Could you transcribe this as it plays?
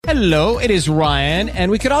Hello, it is Ryan,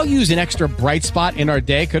 and we could all use an extra bright spot in our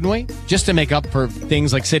day, couldn't we? Just to make up for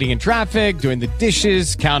things like sitting in traffic, doing the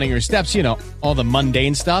dishes, counting your steps, you know, all the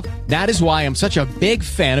mundane stuff. That is why I'm such a big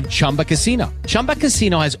fan of Chumba Casino. Chumba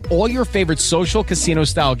Casino has all your favorite social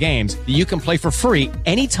casino-style games that you can play for free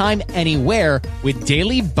anytime, anywhere with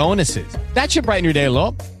daily bonuses. That should brighten your day a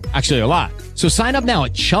little. Actually, a lot. So sign up now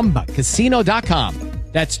at ChumbaCasino.com.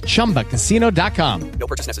 That's ChumbaCasino.com. No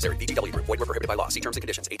purchase necessary. VGW Group. Void where prohibited by law. See terms and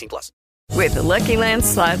conditions. 18+. With the Lucky Land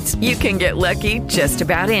Slots, you can get lucky just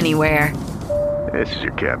about anywhere. This is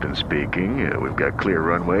your captain speaking. We've got clear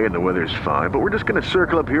runway and the weather's fine, but we're just going to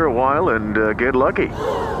circle up here a while and get lucky.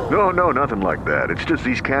 No, nothing like that. It's just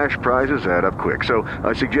these cash prizes add up quick. So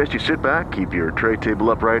I suggest you sit back, keep your tray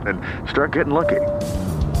table upright, and start getting lucky.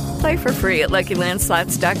 Play for free at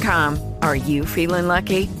LuckyLandSlots.com. Are you feeling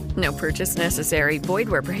lucky? No purchase necessary. Void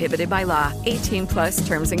where prohibited by law. 18+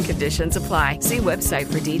 terms and conditions apply. See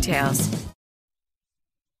website for details.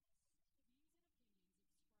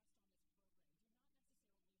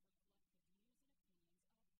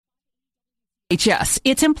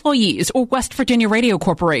 its employees, or West Virginia Radio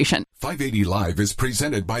Corporation. 580 Live is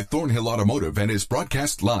presented by Thornhill Automotive and is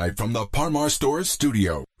broadcast live from the Parmar Stores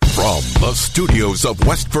studio. From the studios of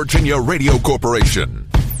West Virginia Radio Corporation,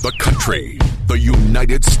 the country, the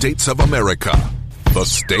United States of America, the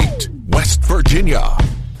state, West Virginia,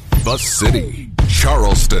 the city,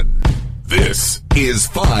 Charleston. This is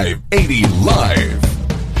 580 Live.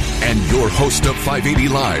 And your host of 580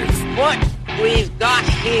 Live. What we've got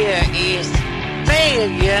here is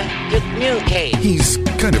failure to communicate. He's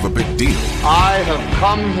kind of a big deal. I have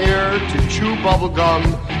come here to chew bubblegum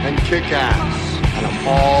and kick ass. And I'm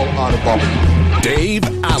all out of bubblegum. Dave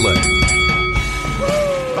Allen.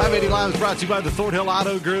 580 Live is brought to you by the Thornhill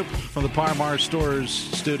Auto Group from the Parmar Stores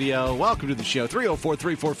studio. Welcome to the show.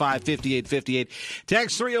 304-345-5858.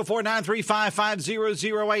 Text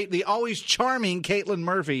 304-935-5008. The always charming Caitlin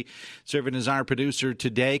Murphy serving as our producer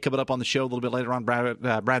today. Coming up on the show a little bit later on, Brad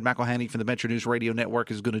McElhaney from the Metro News Radio Network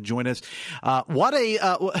is going to join us. What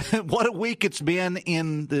a week it's been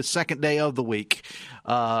in the second day of the week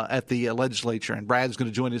at the legislature. And Brad's going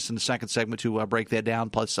to join us in the second segment to break that down.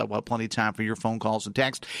 Plus, we'll have plenty of time for your phone calls and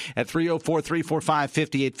text at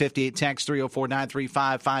 304-345-5858. Text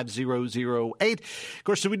 304-935-5008. Of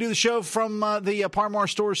course, we do the show from the Parmar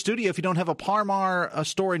Store studio. If you don't have a Parmar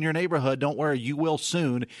store in your neighborhood, don't worry, you will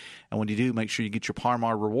soon. And when you do, make sure you get your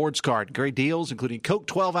Parmar Rewards card. Great deals, including Coke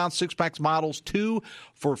 12-ounce six-packs models, 2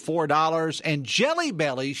 for $4, and Jelly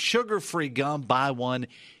Belly sugar-free gum. Buy one,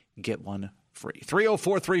 get one free.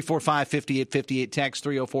 304-345-5858. Text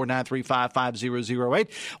 304-935-5008.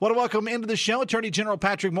 Want to welcome into the show Attorney General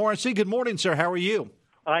Patrick Morrisey. Good morning, sir. How are you?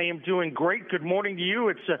 I am doing great. Good morning to you.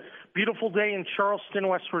 It's a beautiful day in Charleston,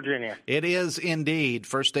 West Virginia. It is indeed.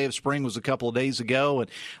 First day of spring was a couple of days ago, and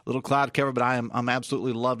a little cloud cover, but I'm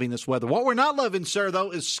absolutely loving this weather. What we're not loving, sir,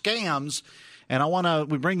 though, is scams. And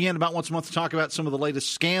we bring you in about once a month to talk about some of the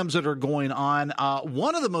latest scams that are going on.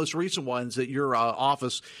 One of the most recent ones that your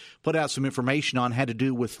office put out some information on had to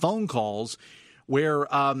do with phone calls where,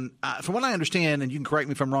 from what I understand, and you can correct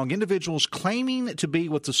me if I'm wrong, individuals claiming to be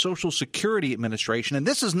with the Social Security Administration, and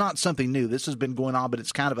this is not something new. This has been going on, but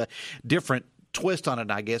it's kind of a different twist on it,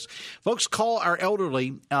 I guess. Folks call our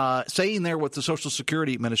elderly saying they're with the Social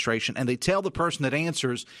Security Administration, and they tell the person that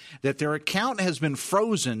answers that their account has been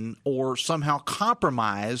frozen or somehow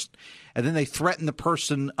compromised, and then they threaten the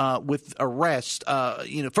person with arrest.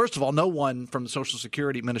 First of all, no one from the Social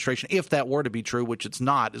Security Administration, if that were to be true, which it's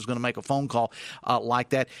not, is going to make a phone call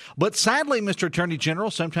like that. But sadly, Mr. Attorney General,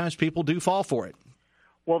 sometimes people do fall for it.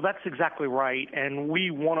 Well, that's exactly right, and we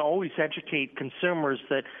want to always educate consumers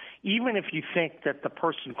that even if you think that the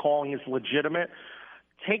person calling is legitimate,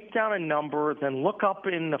 take down a number, then look up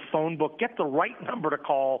in the phone book, get the right number to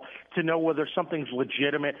call to know whether something's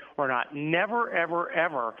legitimate or not. Never, ever,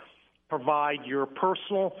 ever provide your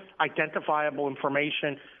personal identifiable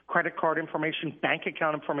information, credit card information, bank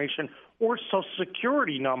account information, or Social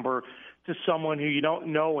Security number to someone who you don't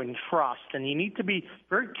know and trust. And you need to be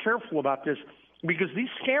very careful about this, because these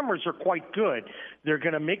scammers are quite good. They're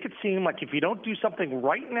going to make it seem like if you don't do something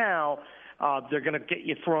right now, they're going to get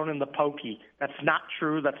you thrown in the pokey. That's not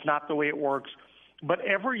true. That's not the way it works. But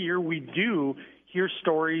every year we do hear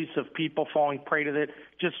stories of people falling prey to it.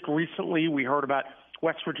 Just recently we heard about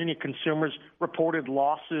West Virginia consumers reported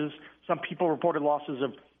losses. Some people reported losses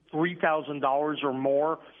of $3,000 or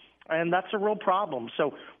more, and that's a real problem.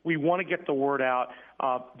 So we want to get the word out.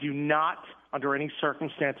 Do not, under any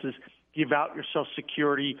circumstances, give out your Social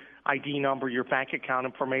Security ID number, your bank account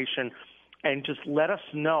information, and just let us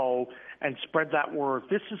know and spread that word.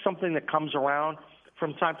 This is something that comes around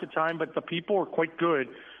from time to time, but the people are quite good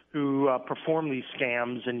who perform these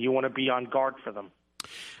scams, and you want to be on guard for them.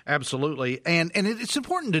 Absolutely, and it's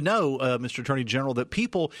important to know, Mr. Attorney General, that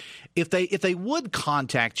people, if they would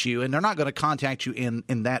contact you, and they're not going to contact you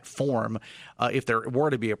in that form, if there were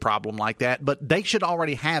to be a problem like that, but they should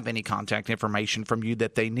already have any contact information from you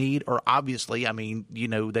that they need, or obviously, I mean,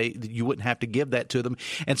 you wouldn't have to give that to them.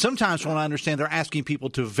 And sometimes, from what I understand, they're asking people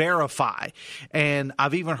to verify, and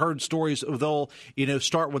I've even heard stories of they'll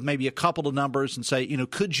start with maybe a couple of numbers and say,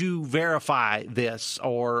 could you verify this,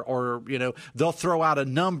 or they'll throw out a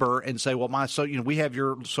number and say, well, we have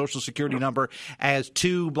your Social Security number as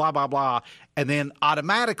 2 blah blah blah, and then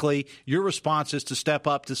automatically your response is to step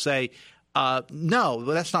up to say, no,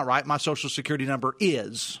 that's not right. My Social Security number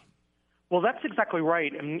is. Well, that's exactly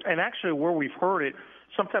right, and actually, where we've heard it,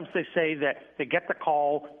 sometimes they say that they get the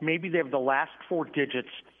call, maybe they have the last 4 digits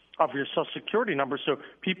of your Social Security number, so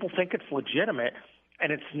people think it's legitimate,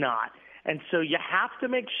 and it's not. And so you have to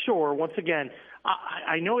make sure. Once again,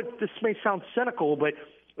 I know this may sound cynical, but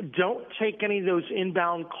don't take any of those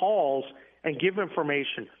inbound calls and give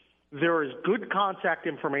information. There is good contact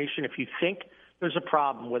information if you think there's a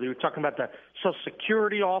problem, whether you're talking about the Social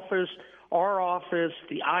Security office, our office,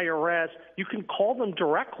 the IRS. You can call them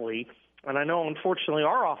directly, and I know, unfortunately,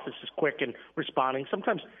 our office is quick in responding.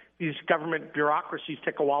 Sometimes these government bureaucracies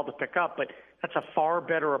take a while to pick up, but that's a far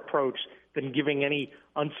better approach than giving any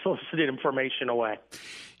unsolicited information away.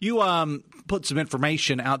 You put some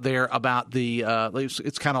information out there about the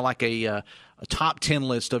it's kind of like a top 10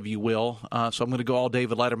 list, if you will. So I'm going to go all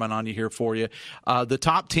David Letterman on you here for you. The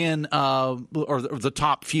top 10, or the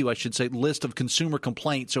top few, I should say, list of consumer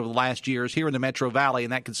complaints over the last years here in the Metro Valley,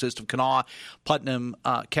 and that consists of Kanawha, Putnam,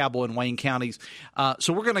 Cabell, and Wayne counties.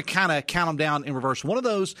 So we're going to kind of count them down in reverse. One of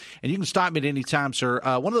those, and you can stop me at any time, sir,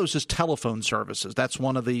 one of those is telephone services. That's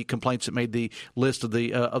one of the complaints that made the list of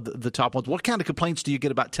the top ones. What kind of complaints do you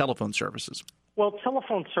get about telephone services? Well,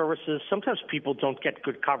 telephone services, sometimes people don't get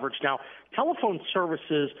good coverage. Now, telephone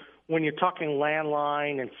services, when you're talking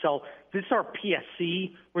landline and cell, these are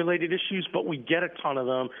PSC-related issues, but we get a ton of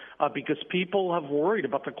them because people have worried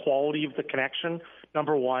about the quality of the connection,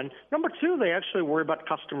 number one. Number two, they actually worry about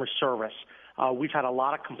customer service. We've had a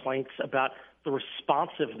lot of complaints about the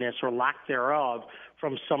responsiveness or lack thereof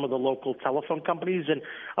from some of the local telephone companies. And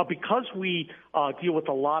because we deal with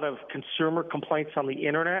a lot of consumer complaints on the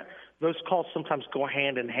Internet, those calls sometimes go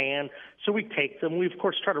hand in hand. So we take them. We, of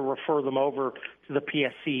course, try to refer them over to the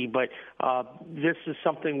PSC, but this is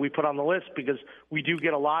something we put on the list because we do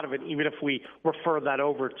get a lot of it, even if we refer that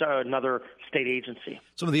over to another state agency.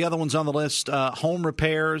 Some of the other ones on the list, home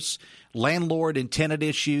repairs, landlord and tenant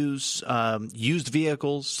issues, used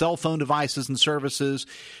vehicles, cell phone devices and services,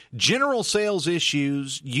 general sales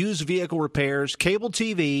issues, used vehicle repairs, cable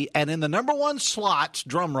TV, and in the number one slot,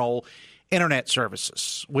 drum roll, Internet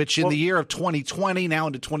services, which in the year of 2020, now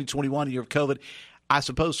into 2021, year of COVID, I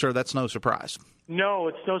suppose, sir, that's no surprise. No,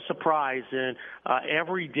 it's no surprise. And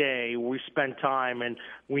every day we spend time, and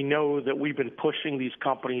we know that we've been pushing these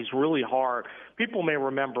companies really hard. People may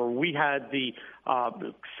remember we had the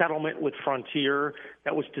settlement with Frontier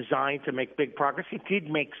that was designed to make big progress. It did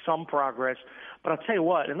make some progress, but I'll tell you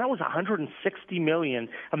what, and that was $160 million.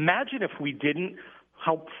 Imagine if we didn't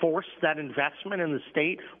help force that investment in the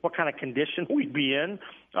state, what kind of condition we'd be in.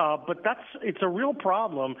 But it's a real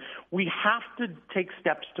problem. We have to take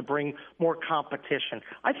steps to bring more competition.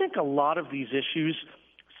 I think a lot of these issues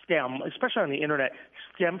stem, especially on the Internet,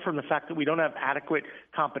 stem from the fact that we don't have adequate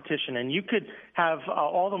competition. And you could have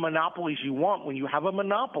all the monopolies you want. When you have a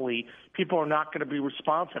monopoly, people are not going to be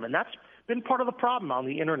responsive. And that's been part of the problem on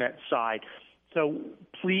the Internet side. So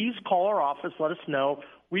please call our office. Let us know.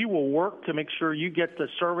 We will work to make sure you get the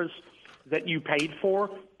service that you paid for,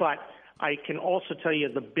 but I can also tell you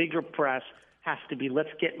the bigger press has to be let's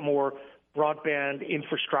get more broadband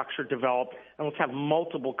infrastructure developed, and let's have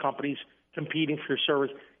multiple companies competing for your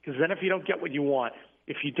service, because then if you don't get what you want,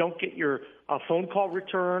 if you don't get your phone call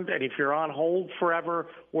returned, and if you're on hold forever,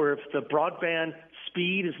 or if the broadband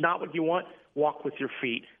speed is not what you want, walk with your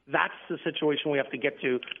feet. That's the situation we have to get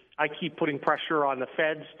to. I keep putting pressure on the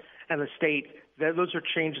feds and the state. Those are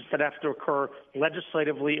changes that have to occur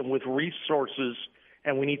legislatively and with resources,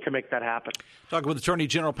 and we need to make that happen. Talking with Attorney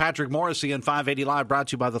General Patrick Morrisey on 580 Live, brought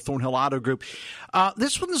to you by the Thornhill Auto Group.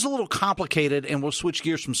 This one is a little complicated, and we'll switch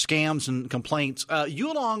gears from scams and complaints.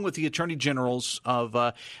 You, along with the Attorney Generals of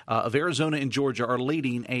Arizona and Georgia, are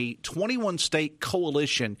leading a 21-state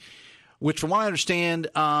coalition, which, from what I understand,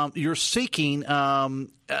 you're seeking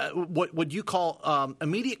what you call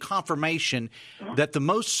immediate confirmation that the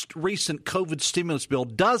most recent COVID stimulus bill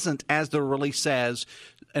doesn't, as the release says,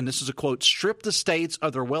 and this is a quote, strip the states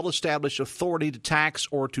of their well-established authority to tax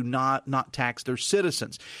or to not tax their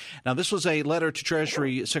citizens. Now, this was a letter to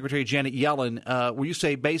Treasury Secretary Janet Yellen, where you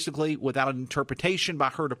say basically without an interpretation by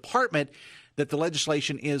her department that the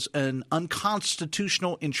legislation is an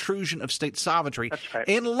unconstitutional intrusion of state sovereignty. That's right.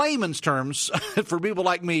 In layman's terms, for people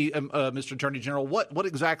like me, Mr. Attorney General, what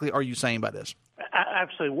exactly are you saying by this?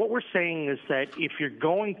 Absolutely. What we're saying is that if you're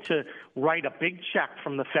going to write a big check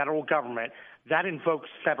from the federal government, that invokes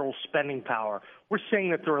federal spending power. We're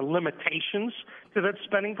saying that there are limitations to that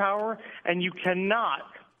spending power, and you cannot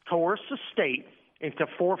coerce a state into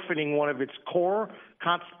forfeiting one of its core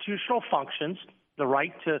constitutional functions, the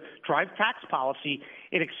right to drive tax policy,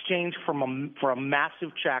 in exchange for a massive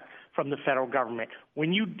check from the federal government.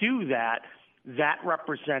 When you do that, that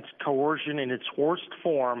represents coercion in its worst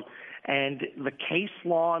form, and the case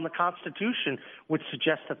law and the Constitution would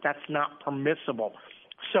suggest that that's not permissible.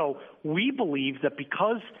 So we believe that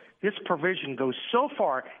because this provision goes so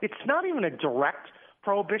far, it's not even a direct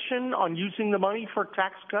prohibition on using the money for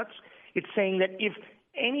tax cuts. It's saying that if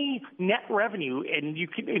any net revenue, and you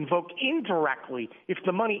can invoke indirectly, if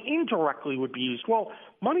the money indirectly would be used. Well,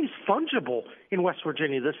 money's fungible in West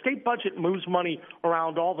Virginia. The state budget moves money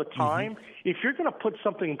around all the time. If you're going to put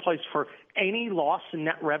something in place for any loss in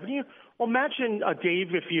net revenue, well, imagine,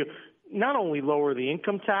 Dave, if you not only lower the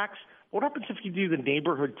income tax, what happens if you do the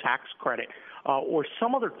neighborhood tax credit or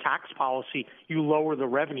some other tax policy, you lower the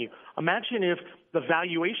revenue? Imagine if the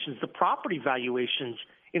valuations, the property valuations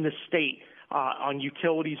in the state on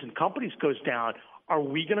utilities and companies goes down. Are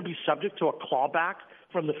we going to be subject to a clawback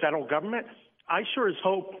from the federal government? I sure as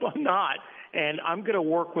hope not. And I'm going to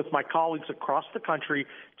work with my colleagues across the country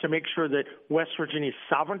to make sure that West Virginia's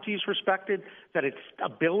sovereignty is respected, that its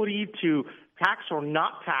ability to tax or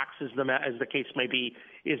not tax, as the case may be,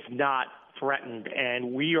 is not threatened.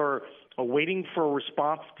 And we are waiting for a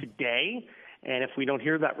response today. And if we don't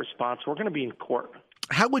hear that response, we're going to be in court.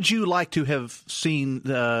 How would you like to have seen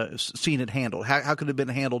it handled? How could it have been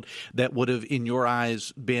handled that would have, in your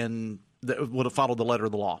eyes, would have followed the letter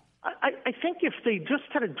of the law? I think if they just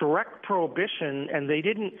had a direct prohibition and they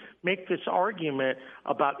didn't make this argument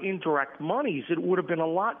about indirect monies, it would have been a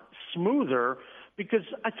lot smoother, because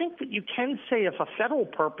I think that you can say if a federal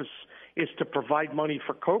purpose is to provide money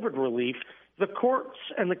for COVID relief, the courts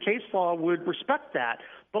and the case law would respect that.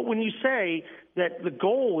 But when you say that the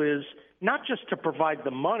goal is not just to provide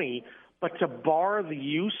the money, but to bar the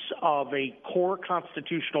use of a core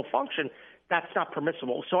constitutional function, that's not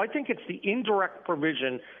permissible. So I think it's the indirect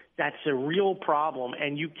provision that's a real problem,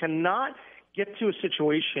 and you cannot get to a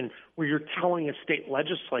situation where you're telling a state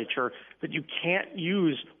legislature that you can't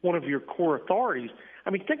use one of your core authorities. I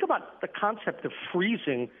mean, think about the concept of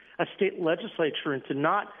freezing a state legislature into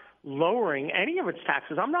not lowering any of its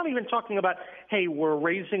taxes. I'm not even talking about, hey, we're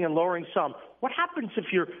raising and lowering some. What happens if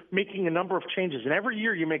you're making a number of changes, and every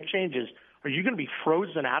year you make changes? Are you going to be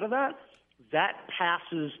frozen out of that? That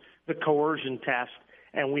passes the coercion test,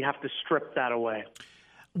 and we have to strip that away.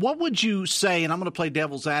 What would you say, and I'm going to play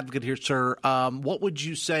devil's advocate here, sir, what would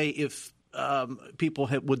you say if people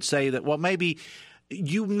would say that, well, maybe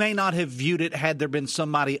you may not have viewed it had there been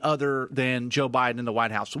somebody other than Joe Biden in the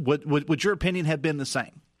White House? Would your opinion have been the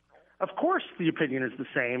same? Of course the opinion is the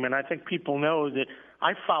same, and I think people know that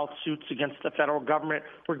I filed suits against the federal government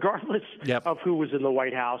regardless of who was in the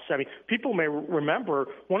White House. I mean, people may remember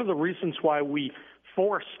one of the reasons why we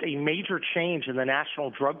forced a major change in the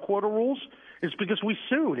national drug quota rules is because we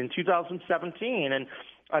sued in 2017. And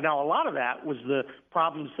now a lot of that was the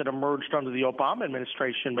problems that emerged under the Obama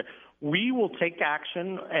administration, but we will take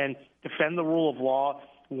action and defend the rule of law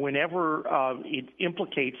whenever it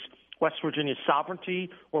implicates West Virginia's sovereignty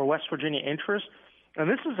or West Virginia interest. And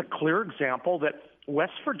this is a clear example that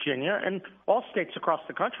West Virginia and all states across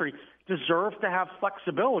the country deserve to have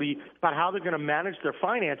flexibility about how they're going to manage their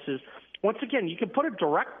finances. Once again, you can put a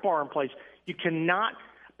direct bar in place. You cannot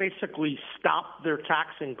basically stop their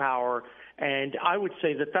taxing power, and I would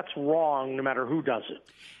say that that's wrong no matter who does it.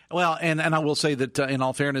 Well, and I will say that in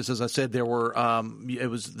all fairness, as I said, there were it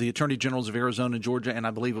was the attorney generals of Arizona and Georgia, and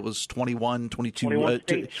I believe it was 21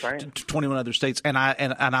 states, right? 21 other states, and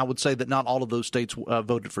I would say that not all of those states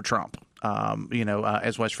voted for Trump,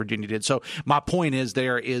 as West Virginia did. So my point is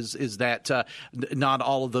that not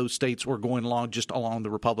all of those states were going just along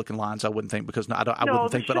the Republican lines. I wouldn't think, because I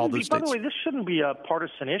wouldn't think that all those states. By the way, this shouldn't be a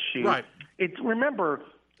partisan issue. Right. Remember,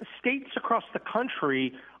 states across the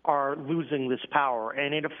country are losing this power,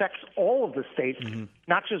 and it affects all of the states,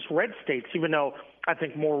 not just red states, even though I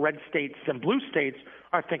think more red states than blue states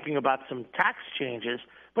are thinking about some tax changes.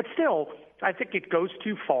 But still, I think it goes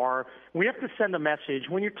too far. We have to send a message.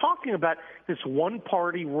 When you're talking about this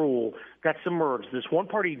one-party rule that's emerged, this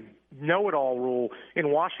one-party know-it-all rule in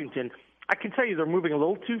Washington, I can tell you they're moving a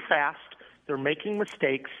little too fast. They're making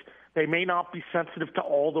mistakes. They may not be sensitive to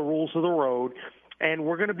all the rules of the road, and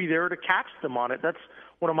we're going to be there to catch them on it. That's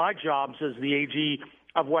one of my jobs as the AG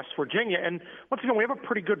of West Virginia. And once again, we have a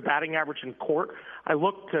pretty good batting average in court. I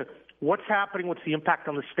look to what's happening, what's the impact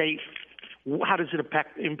on the state, how does it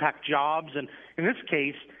impact jobs, and in this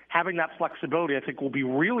case, having that flexibility I think will be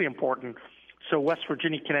really important so West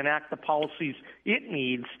Virginia can enact the policies it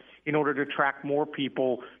needs in order to attract more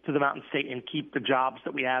people to the Mountain State and keep the jobs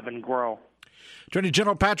that we have and grow. Attorney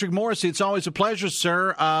General Patrick Morrisey, it's always a pleasure,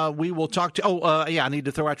 sir. We will talk to I need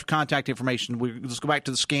to throw out your contact information. Let's go back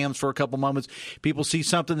to the scams for a couple moments. People see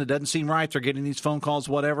something that doesn't seem right. They're getting these phone calls,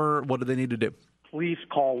 whatever. What do they need to do? Please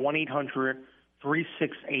call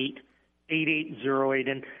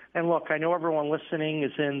 1-800-368-8808. And look, I know everyone listening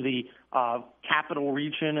is in the Capital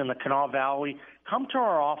Region and the Kanawha Valley. Come to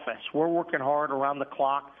our office. We're working hard around the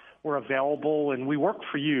clock. We're available, and we work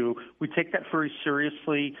for you. We take that very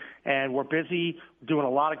seriously, and we're busy doing a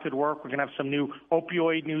lot of good work. We're going to have some new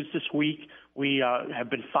opioid news this week. We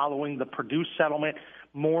have been following the Purdue settlement.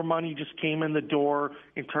 More money just came in the door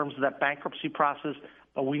in terms of that bankruptcy process,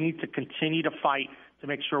 but we need to continue to fight to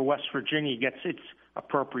make sure West Virginia gets its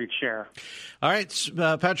appropriate share. All right,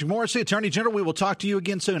 Patrick Morrisey, Attorney General, we will talk to you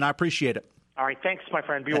again soon. I appreciate it. All right, thanks, my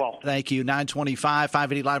friend. Be well. Thank you. 925,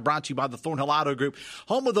 580 Live, brought to you by the Thornhill Auto Group,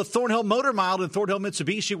 home of the Thornhill Motor Mile in Thornhill,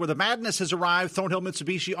 Mitsubishi, where the madness has arrived. Thornhill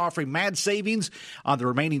Mitsubishi offering mad savings on the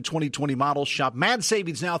remaining 2020 models. Shop mad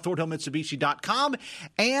savings now, ThornhillMitsubishi.com,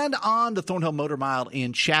 and on the Thornhill Motor Mile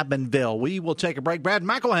in Chapmanville. We will take a break. Brad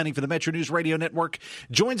McElhenney for the Metro News Radio Network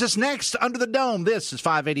joins us next under the dome. This is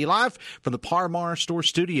 580 Live from the Parmar Store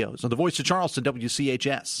Studios on the Voice of Charleston,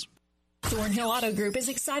 WCHS. Thornhill Auto Group is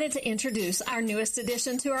excited to introduce our newest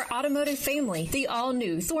addition to our automotive family, the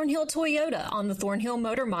all-new Thornhill Toyota on the Thornhill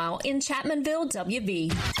Motor Mile in Chapmanville,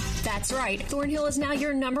 WV. That's right, Thornhill is now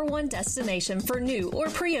your #1 destination for new or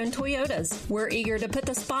pre-owned Toyotas. We're eager to put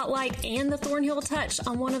the spotlight and the Thornhill touch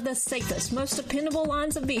on one of the safest, most dependable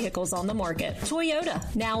lines of vehicles on the market.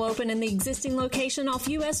 Toyota, now open in the existing location off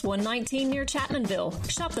US 119 near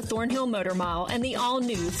Chapmanville. Shop the Thornhill Motor Mile and the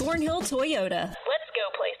all-new Thornhill Toyota. Let's go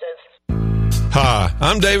places. Hi,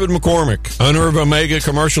 I'm David McCormick, owner of Omega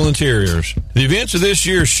Commercial Interiors. The events of this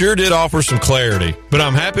year sure did offer some clarity, but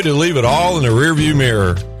I'm happy to leave it all in the rearview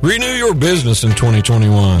mirror. Renew your business in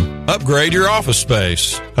 2021. Upgrade your office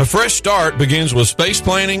space. A fresh start begins with space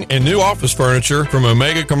planning and new office furniture from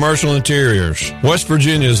Omega Commercial Interiors, West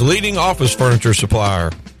Virginia's leading office furniture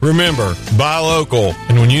supplier. Remember, buy local,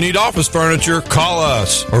 and when you need office furniture, call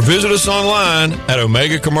us or visit us online at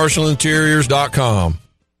OmegaCommercialInteriors.com.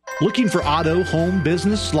 Looking for auto, home,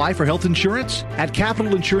 business, life, or health insurance? At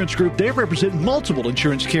Capital Insurance Group, they represent multiple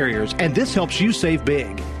insurance carriers, and this helps you save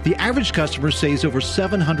big. The average customer saves over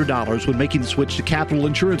 $700 when making the switch to Capital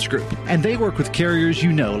Insurance Group, and they work with carriers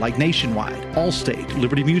you know like Nationwide, Allstate,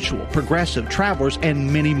 Liberty Mutual, Progressive, Travelers,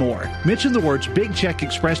 and many more. Mention the words Big Check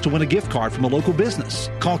Express to win a gift card from a local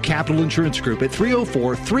business. Call Capital Insurance Group at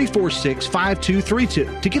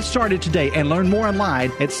 304-346-5232 to get started today and learn more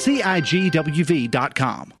online at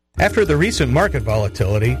CIGWV.com. After the recent market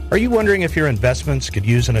volatility, are you wondering if your investments could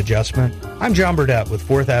use an adjustment? I'm John Burdett with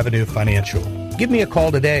 4th Avenue Financial. Give me a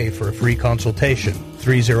call today for a free consultation,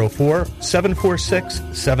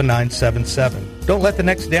 304-746-7977. Don't let the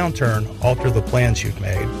next downturn alter the plans you've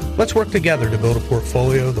made. Let's work together to build a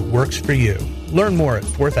portfolio that works for you. Learn more at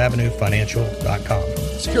 4thavenuefinancial.com.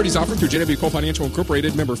 Securities offered through JW Cole Financial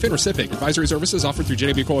Incorporated, member FINRA SIPC. Advisory services offered through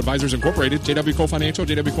JW Cole Advisors Incorporated, JW Cole Financial,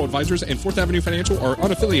 JW Cole Advisors, and 4th Avenue Financial are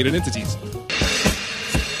unaffiliated entities.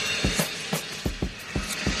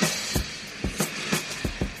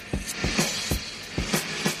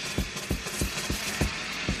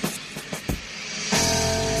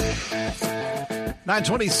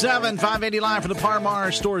 $927, 580 Live from the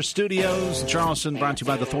Parmar Store Studios in Charleston, brought to you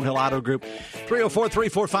by the Thornhill Auto Group.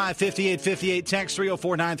 304-345-5858, text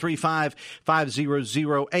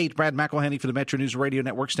 304-935-5008. Brad McElhenney for the Metro News Radio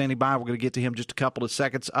Network standing by. We're going to get to him in just a couple of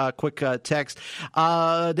seconds. Quick text.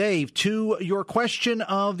 Dave, to your question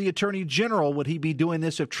of the Attorney General, would he be doing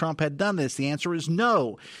this if Trump had done this? The answer is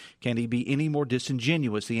no. Can he be any more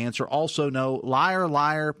disingenuous? The answer also no. Liar,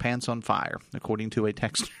 liar, pants on fire, according to a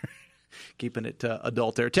texter. keeping it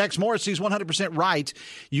adult there. Tex Morrissey's 100% right.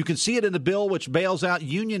 You can see it in the bill which bails out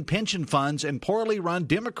union pension funds in poorly run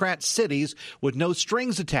Democrat cities with no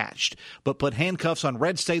strings attached, but put handcuffs on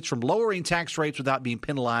red states from lowering tax rates without being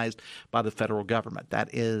penalized by the federal government.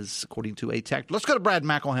 That is according to a text. Let's go to Brad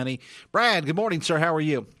McElhenney. Brad, good morning, sir. How are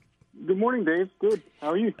you? Good morning, Dave. Good.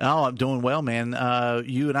 How are you? Oh, I'm doing well, man.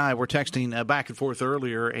 You and I were texting back and forth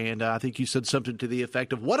earlier, and I think you said something to the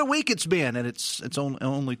effect of, what a week it's been, and it's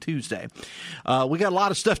only Tuesday. We got a lot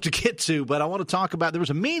of stuff to get to, but I want to talk about, there was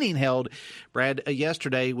a meeting held, Brad,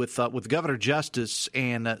 yesterday with Governor Justice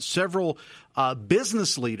and several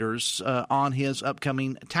business leaders on his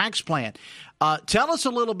upcoming tax plan. Tell us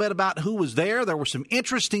a little bit about who was there. There were some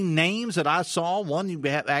interesting names that I saw. One you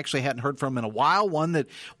actually hadn't heard from in a while. One that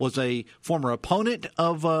was a former opponent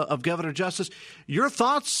of Governor Justice. Your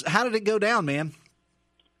thoughts? How did it go down, man?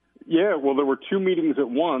 Yeah, well, there were two meetings at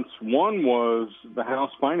once. One was the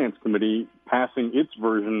House Finance Committee passing its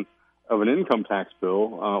version of an income tax bill,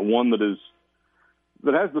 one that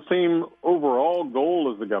has the same overall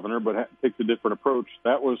goal as the governor, but takes a different approach.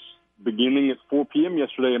 That was beginning at 4 p.m.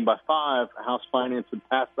 yesterday, and by 5, House Finance had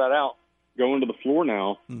passed that out, going to the floor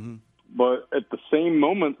now. Mm-hmm. But at the same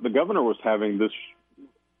moment, the governor was having this,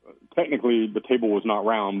 technically the table was not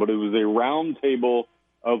round, but it was a round table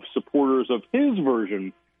of supporters of his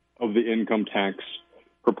version of the income tax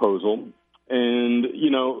proposal. And,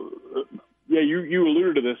 you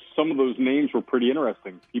alluded to this. Some of those names were pretty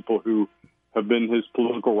interesting, people who have been his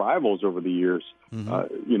political rivals over the years.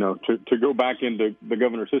 Mm-hmm. To go back into the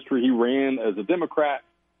governor's history, he ran as a Democrat.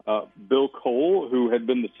 Bill Cole, who had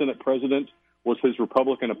been the Senate president, was his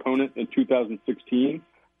Republican opponent in 2016.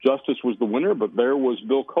 Justice was the winner, but there was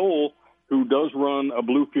Bill Cole, who does run a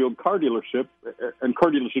Bluefield car dealership, and car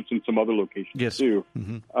dealerships in some other locations too,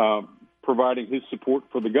 providing his support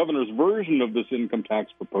for the governor's version of this income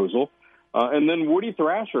tax proposal. And then Woody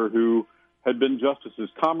Thrasher, who had been Justice's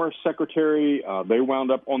Commerce Secretary. They wound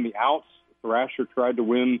up on the outs. Thrasher tried to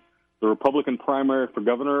win the Republican primary for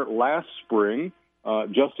governor last spring.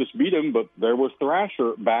 Justice beat him, but there was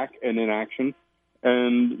Thrasher back and in action.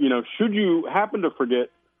 And, should you happen to forget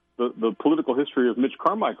the political history of Mitch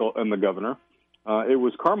Carmichael and the governor, it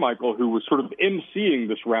was Carmichael who was sort of emceeing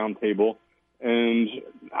this roundtable. And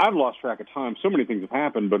I've lost track of time. So many things have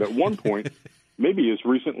happened. But at one point, maybe as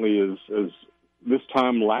recently as this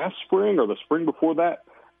time last spring or the spring before that,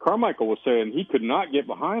 Carmichael was saying he could not get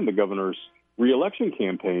behind the governor's reelection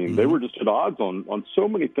campaign. Mm-hmm. They were just at odds on so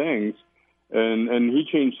many things. And he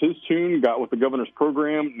changed his tune, got with the governor's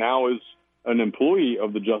program, now is an employee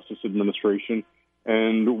of the Justice Administration,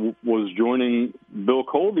 and was joining Bill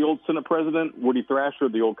Cole, the old Senate president, Woody Thrasher,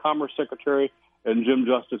 the old Commerce Secretary, and Jim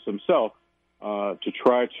Justice himself to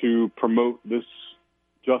try to promote this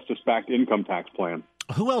justice-backed income tax plan.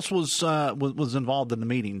 Who else was involved in the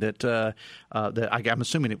meeting? That I'm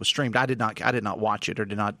assuming it was streamed. I did not watch it or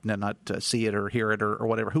did not see it or hear it or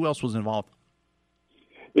whatever. Who else was involved?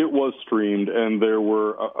 It was streamed, and there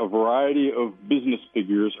were a variety of business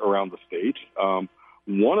figures around the state.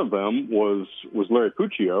 One of them was Larry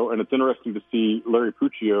Puccio, and it's interesting to see Larry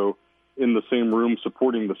Puccio in the same room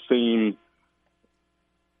supporting the same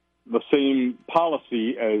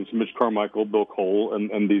policy as Mitch Carmichael, Bill Cole,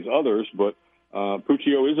 and these others, but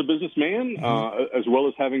Puccio is a businessman, as well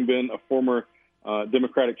as having been a former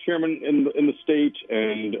Democratic chairman in the state,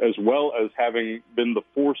 and as well as having been the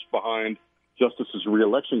force behind Justice's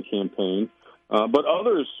reelection campaign. But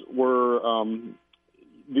others were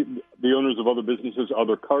the owners of other businesses,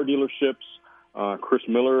 other car dealerships. Chris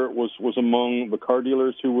Miller was among the car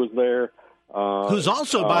dealers who was there. Who's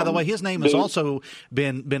also, by the way, his name has also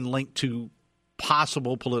been linked to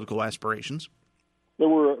possible political aspirations. There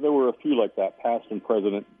were a few like that, past and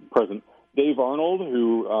present. Dave Arnold,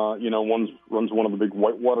 who runs one of the big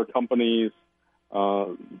whitewater companies.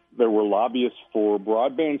 There were lobbyists for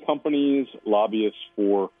broadband companies, lobbyists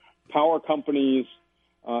for power companies,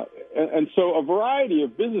 and so a variety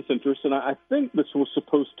of business interests. And I think this was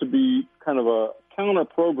supposed to be kind of a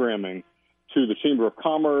counter-programming to the Chamber of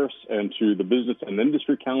Commerce and to the Business and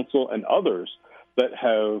Industry Council and others that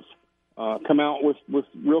have come out with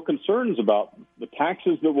real concerns about the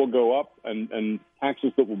taxes that will go up and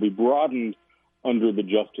taxes that will be broadened under the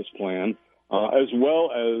Justice Plan, as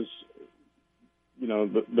well as,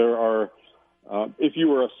 there are, if you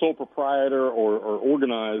were a sole proprietor or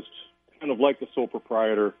organized kind of like the sole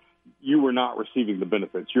proprietor, you were not receiving the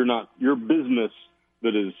benefits. Your business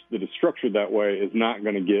that is structured that way is not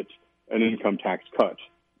going to get an income tax cut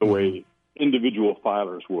the way individual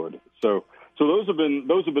filers would. So those have been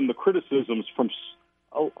the criticisms from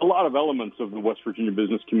a lot of elements of the West Virginia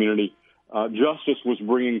business community Justice was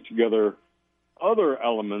bringing together other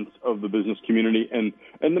elements of the business community, and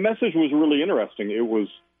the message was really interesting. It was,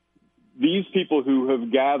 these people who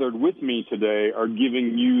have gathered with me today are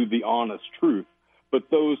giving you the honest truth, but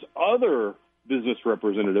those other business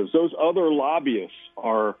representatives, those other lobbyists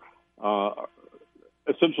are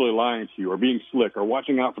essentially lying to you, or being slick, or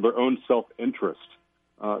watching out for their own self-interest.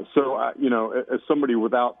 As somebody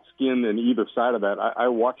without skin in either side of that, I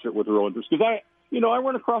watch it with real interest, because I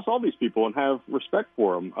run across all these people and have respect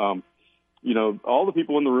for them. All the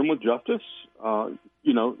people in the room with Justice,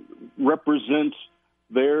 represent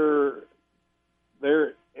their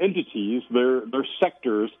entities, their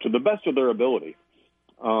sectors to the best of their ability.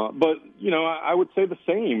 But I would say the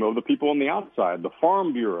same of the people on the outside, the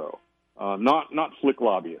Farm Bureau, not slick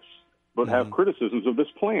lobbyists, but have criticisms of this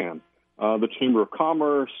plan. The Chamber of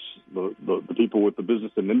Commerce, the people with the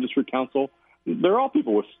Business and Industry Council, they're all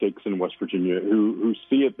people with stakes in West Virginia who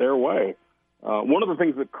see it their way. One of the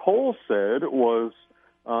things that Cole said was,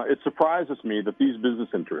 it surprises me that these business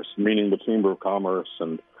interests, meaning the Chamber of Commerce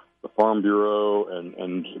and the Farm Bureau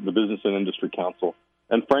and the Business and Industry Council,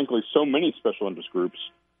 and frankly, so many special interest groups,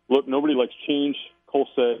 look, nobody likes change. Cole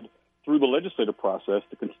said, through the legislative process,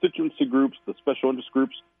 the constituency groups, the special interest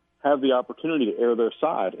groups, have the opportunity to air their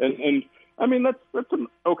side. And I mean, that's an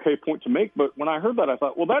okay point to make, but when I heard that, I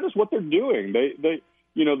thought, well, that is what they're doing. They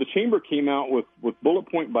the chamber came out with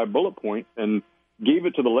bullet point by bullet point and gave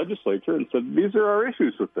it to the legislature and said, these are our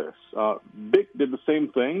issues with this. BIC did the same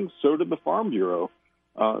thing. So did the Farm Bureau.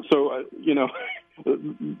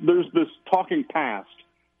 There's this talking past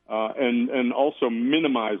and also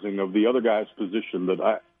minimizing of the other guy's position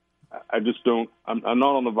that I just don't. I'm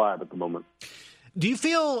not on the vibe at the moment. Do you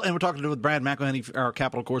feel, and we're talking with Brad McElhenney, our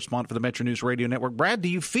Capitol correspondent for the Metro News Radio Network. Brad, do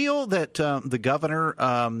you feel that the governor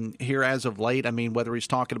here as of late, I mean, whether he's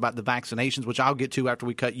talking about the vaccinations, which I'll get to after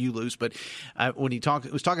we cut you loose, but when he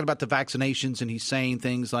was talking about the vaccinations and he's saying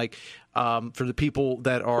things like for the people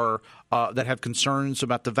that are that have concerns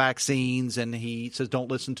about the vaccines, and he says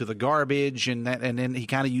don't listen to the garbage, and then he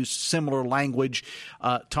kind of used similar language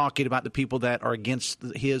talking about the people that are against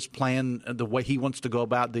his plan, the way he wants to go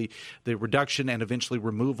about the reduction and eventually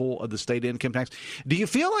removal of the state income tax. Do you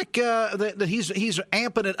feel like that he's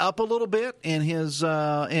amping it up a little bit in his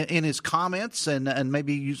comments and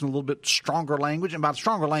maybe using a little bit stronger language? And by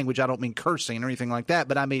stronger language, I don't mean cursing or anything like that,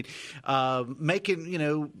 but I mean putting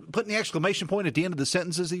the exclamation point at the end of the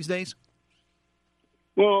sentences these days?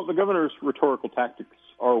 Well, the governor's rhetorical tactics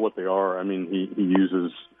are what they are. I mean, he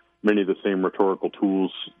uses many of the same rhetorical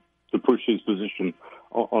tools to push his position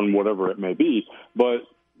on whatever it may be. But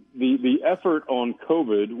the effort on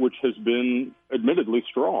COVID, which has been admittedly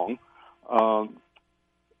strong,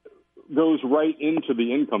 goes right into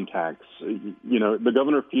the income tax. The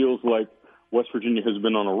governor feels like West Virginia has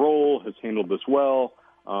been on a roll, has handled this well,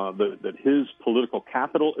 that his political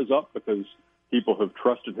capital is up because people have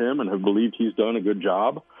trusted him and have believed he's done a good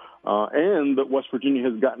job, and that West Virginia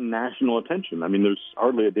has gotten national attention. I mean, there's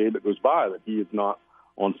hardly a day that goes by that he is not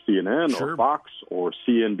on CNN or Fox or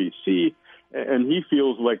CNBC, and he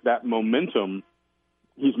feels like that momentum,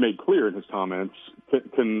 he's made clear in his comments,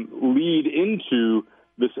 can lead into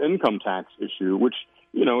this income tax issue, which,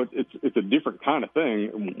 it's a different kind of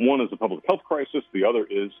thing. One is a public health crisis. The other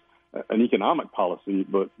is an economic policy,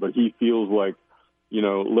 but he feels like,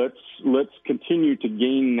 let's continue to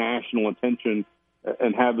gain national attention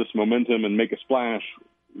and have this momentum and make a splash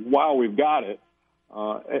while we've got it.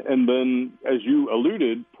 And then, as you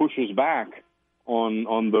alluded, pushes back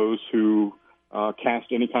on those who cast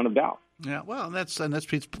any kind of doubt. Yeah, well, that's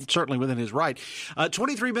certainly within his right.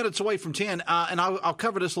 23 minutes away from 10, and I'll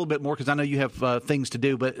cover this a little bit more because I know you have things to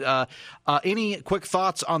do. But any quick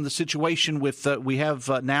thoughts on the situation with we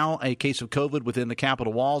have now a case of COVID within the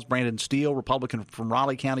Capitol walls? Brandon Steele, Republican from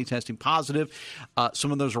Raleigh County, testing positive.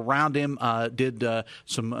 Some of those around him did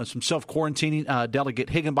some self-quarantining.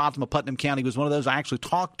 Delegate Higginbotham of Putnam County was one of those. I actually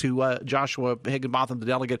talked to Joshua Higginbotham, the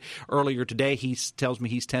delegate, earlier today. He tells me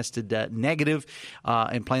he's tested negative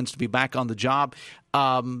and plans to be back on the job.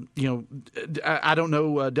 I don't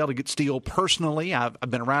know Delegate Steele personally. I've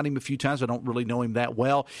been around him a few times. I don't really know him that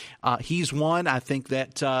well. He's one. I think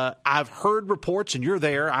that I've heard reports, and you're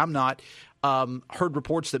there, I'm not, heard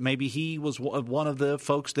reports that maybe he was one of the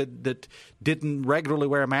folks that didn't regularly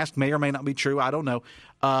wear a mask. May or may not be true. I don't know.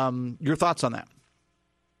 Your thoughts on that?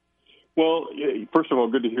 Well, first of all,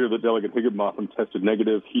 good to hear that Delegate Higginbotham tested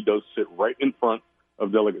negative. He does sit right in front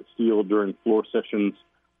of Delegate Steele during floor sessions.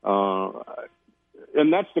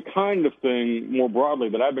 And that's the kind of thing, more broadly,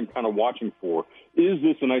 that I've been kind of watching for. Is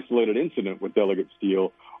this an isolated incident with Delegate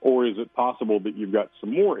Steele, or is it possible that you've got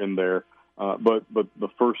some more in there? But the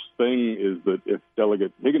first thing is that if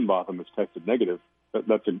Delegate Higginbotham is tested negative,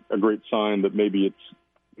 that's a great sign that maybe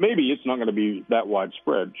it's not going to be that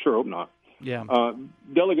widespread. Sure hope not. Yeah.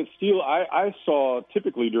 Delegate Steele, I saw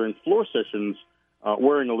typically during floor sessions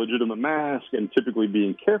wearing a legitimate mask and typically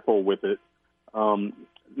being careful with it.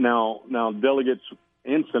 Now delegates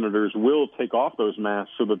and senators will take off those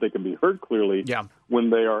masks so that they can be heard clearly when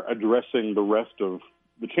they are addressing the rest of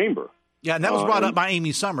the chamber. Yeah, and that was brought up by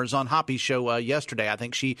Amy Summers on Hoppy's show yesterday. I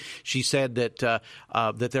think she said that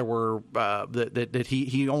that there were that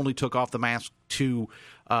he only took off the mask to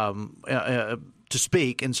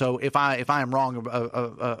speak, and so if I am wrong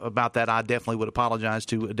about that, I definitely would apologize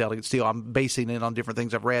to Delegate Steele. I'm basing it on different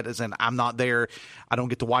things I've read, as in I'm not there. I don't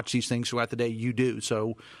get to watch these things throughout the day. You do,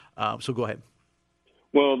 so go ahead.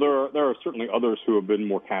 Well, there are certainly others who have been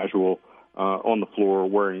more casual on the floor,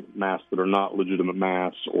 wearing masks that are not legitimate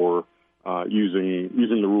masks, or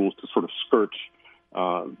using the rules to sort of skirt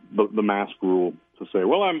the mask rule to say,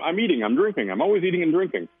 well, I'm eating, I'm drinking, I'm always eating and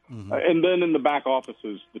drinking. Mm-hmm. And then in the back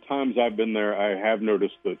offices, the times I've been there, I have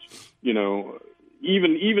noticed that,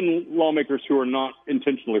 even lawmakers who are not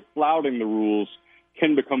intentionally flouting the rules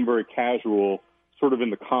can become very casual, sort of in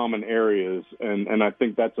the common areas. And I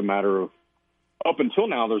think that's a matter of, up until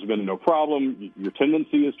now, there's been no problem. Your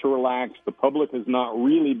tendency is to relax. The public has not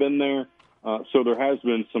really been there. So there has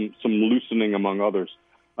been some loosening among others.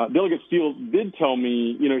 Delegate Steele did tell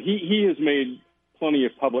me, he has made plenty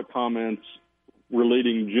of public comments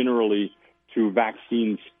relating generally to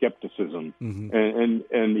vaccine skepticism. Mm-hmm.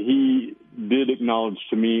 And he did acknowledge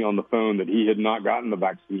to me on the phone that he had not gotten the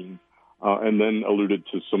vaccine, and then alluded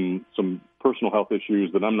to some personal health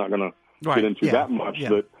issues that I'm not going to get into that much,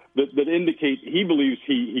 that indicate he believes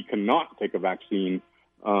he cannot take a vaccine.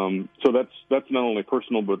 So that's not only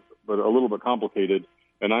personal, but a little bit complicated,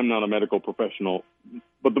 and I'm not a medical professional.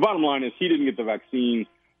 But the bottom line is he didn't get the vaccine,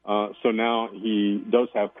 so now he does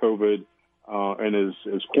have COVID and is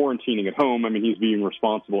quarantining at home. I mean, he's being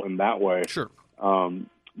responsible in that way. Sure.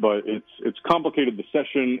 But it's complicated the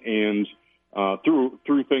session and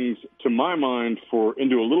through things, to my mind,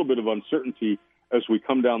 into a little bit of uncertainty as we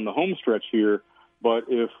come down the home stretch here. But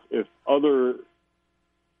if other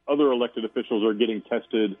elected officials are getting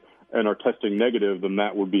tested and are testing negative, then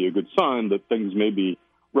that would be a good sign that things may be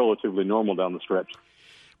relatively normal down the stretch.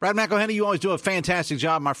 Brad McElhenney, you always do a fantastic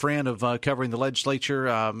job, my friend, of covering the legislature.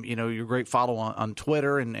 You're a great follow on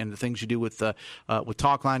Twitter and the things you do with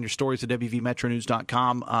Talkline, your stories at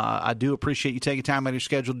WVMetroNews.com. I do appreciate you taking time out of your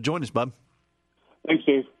schedule to join us, bud. Thanks,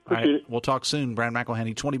 Dave. Appreciate it. We'll talk soon. Brad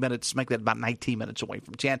McElhenney, 20 minutes, make that about 19 minutes away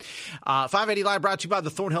from 10. 580 Live brought to you by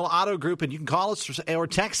the Thornhill Auto Group, and you can call us or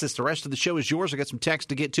text us. The rest of the show is yours. I got some text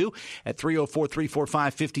to get to at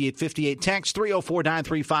 304-345-5858. Text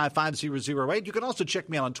 304-935-5008. You can also check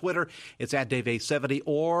me out on Twitter. It's at Dave870,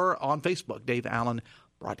 or on Facebook, Dave Allen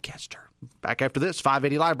Broadcaster. Back after this,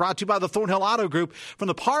 580 Live brought to you by the Thornhill Auto Group from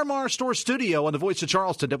the Parmar Store Studio on the Voice of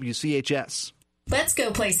Charleston, WCHS. Let's go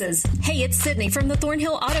places. Hey, it's Sydney from the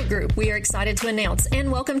Thornhill Auto Group. We are excited to announce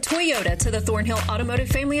and welcome Toyota to the Thornhill Automotive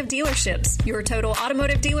family of dealerships. Your total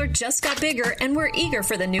automotive dealer just got bigger, and we're eager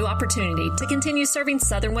for the new opportunity to continue serving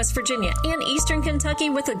Southern West Virginia and Eastern Kentucky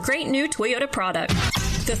with a great new Toyota product.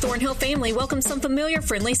 The Thornhill family welcomes some familiar,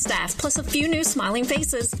 friendly staff, plus a few new smiling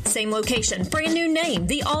faces. Same location, brand new name.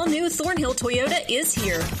 The all-new Thornhill Toyota is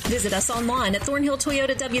here. Visit us online at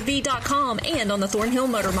ThornhillToyotaWV.com and on the Thornhill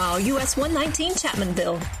Motor Mile, US 119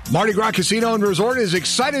 Chapmanville. Mardi Gras Casino and Resort is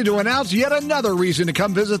excited to announce yet another reason to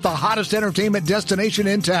come visit the hottest entertainment destination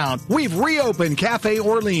in town. We've reopened Cafe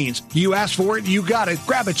Orleans. You asked for it, you got it.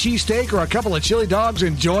 Grab a cheesesteak or a couple of chili dogs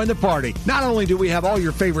and join the party. Not only do we have all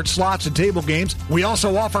your favorite slots and table games, we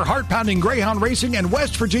also offer heart-pounding Greyhound racing and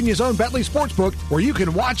West Virginia's own Bentley Sportsbook, where you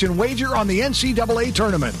can watch and wager on the NCAA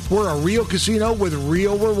tournament. We're a real casino with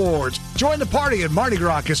real rewards. Join the party at Mardi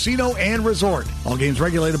Gras Casino and Resort. All games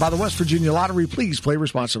regulated by the West Virginia Lottery. Please play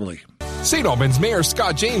responsibly. St. Albans Mayor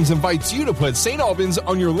Scott James invites you to put St. Albans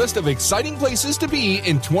on your list of exciting places to be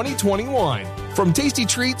in 2021. From tasty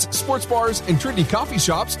treats, sports bars, and trendy coffee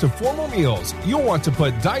shops to formal meals, you'll want to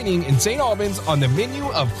put dining in St. Albans on the menu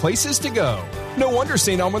of places to go. No wonder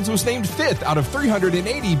St. Albans was named 5th out of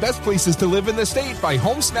 380 best places to live in the state by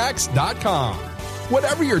homesnacks.com.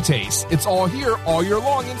 Whatever your taste, it's all here all year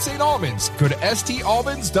long in St. Albans. Go to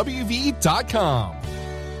stalbanswv.com.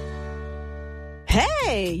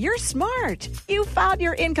 Hey, you're smart. You filed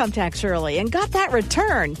your income tax early and got that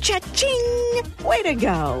return. Cha-ching! Way to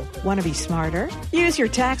go. Want to be smarter? Use your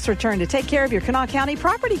tax return to take care of your Kanawha County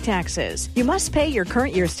property taxes. You must pay your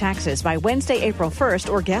current year's taxes by Wednesday, April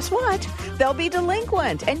 1st, or guess what? They'll be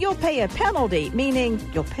delinquent, and you'll pay a penalty, meaning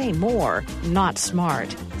you'll pay more. Not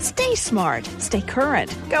smart. Stay smart. Stay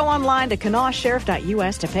current. Go online to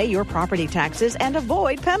kanawhasheriff.us to pay your property taxes and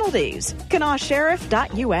avoid penalties.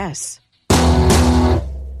 kanawhasheriff.us.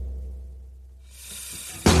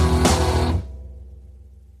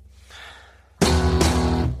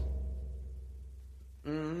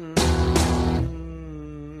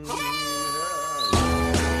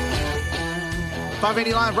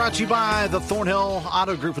 .580 Live brought to you by the Thornhill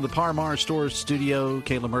Auto Group in the Par-Mar Stores studio.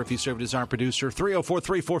 Kayla Murphy served as our producer.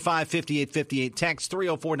 304-345-5858. Text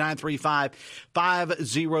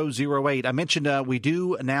 304-935-5008. I mentioned we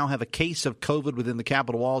do now have a case of COVID within the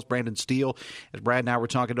Capitol walls. Brandon Steele, as Brad and I were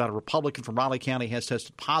talking about, a Republican from Raleigh County has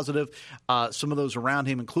tested positive. Some of those around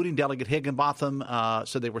him, including Delegate Higginbotham,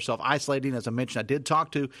 said they were self-isolating. As I mentioned, I did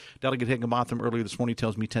talk to Delegate Higginbotham earlier this morning. He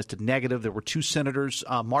tells me he tested negative. There were two senators,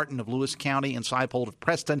 Martin of Lewis County and Cy of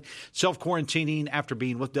Preston, self-quarantining after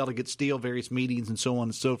being with Delegate Steele, various meetings and so on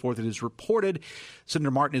and so forth. It is reported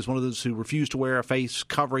Senator Martin is one of those who refused to wear a face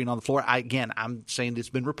covering on the floor. I'm saying it's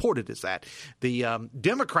been reported as that. The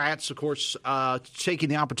Democrats, of course, taking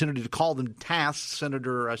the opportunity to call them to task,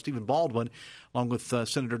 Senator Stephen Baldwin, along with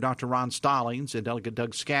Senator Dr. Ron Stallings, and Delegate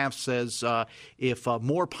Doug Scaff says if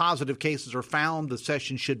more positive cases are found, the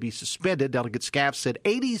session should be suspended. Delegate Scaff said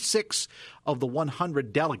 86 of the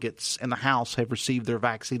 100 delegates in the House have received their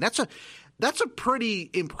vaccine. That's a pretty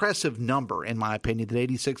impressive number, in my opinion, that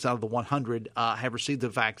 86 out of the 100 have received the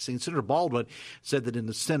vaccine. Senator Baldwin said that in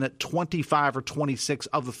the Senate, 25 or 26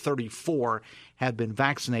 of the 34 have been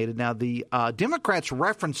vaccinated. Now, the Democrats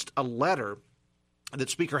referenced a letter that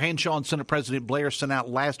Speaker Henshaw and Senate President Blair sent out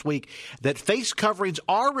last week that face coverings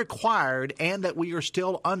are required and that we are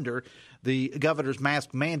still under the governor's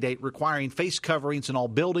mask mandate requiring face coverings in all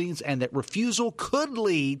buildings, and that refusal could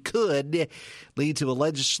lead to the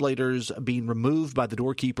legislators being removed by the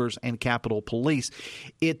doorkeepers and Capitol Police.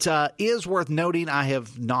 It is worth noting I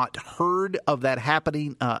have not heard of that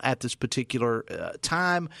happening at this particular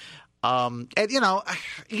time. And you know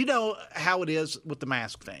how it is with the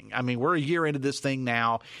mask thing. I mean, we're a year into this thing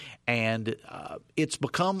now, and it's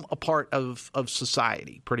become a part of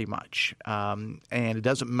society pretty much. And it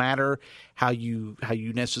doesn't matter how you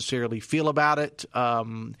necessarily feel about it.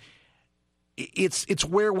 It's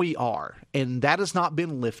where we are, and that has not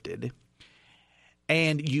been lifted.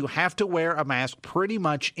 And you have to wear a mask pretty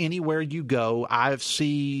much anywhere you go. I've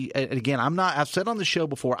said on the show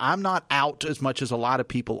before, I'm not out as much as a lot of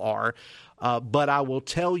people are. But I will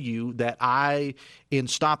tell you that in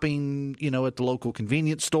stopping, at the local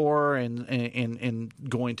convenience store and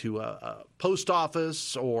going to a post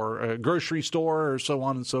office or a grocery store or so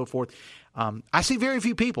on and so forth, I see very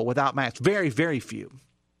few people without masks, very, very few.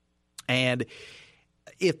 And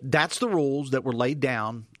if that's the rules that were laid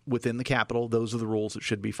down within the Capitol, those are the rules that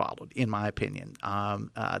should be followed, in my opinion.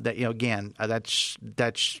 That's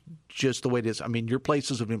just the way it is. I mean, your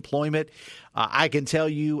places of employment, I can tell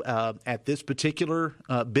you at this particular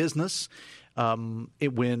business, I'm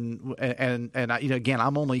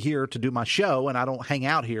only here to do my show and I don't hang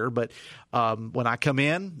out here, but when I come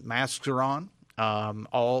in, masks are on.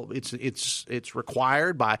 It's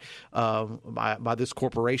required by this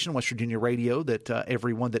corporation, West Virginia Radio, that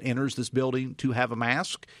everyone that enters this building to have a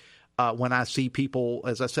mask. When I see people,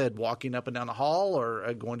 as I said, walking up and down the hall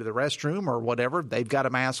or going to the restroom or whatever, they've got a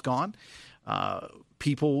mask on.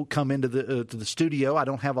 People come into the studio. I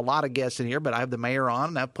don't have a lot of guests in here, but I have the mayor on,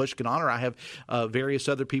 and I have Pushkin on, or I have various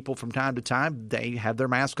other people from time to time. They have their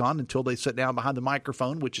mask on until they sit down behind the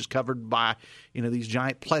microphone, which is covered by these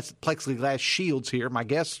giant plexiglass shields here. My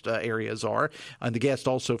guest areas are, and the guests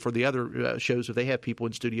also for the other shows, if they have people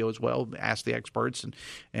in studio as well, Ask the Experts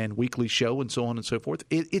and Weekly Show and so on and so forth.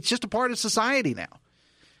 It's just a part of society now.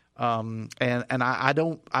 And I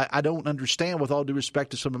don't understand, with all due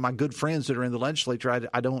respect to some of my good friends that are in the legislature. I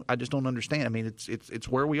just don't understand. I mean, it's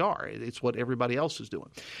where we are. It's what everybody else is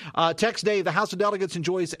doing. Text Dave, the House of Delegates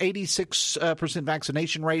enjoys 86%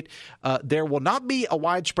 vaccination rate. There will not be a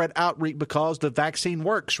widespread outbreak because the vaccine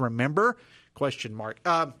works. Remember? ?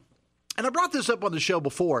 And I brought this up on the show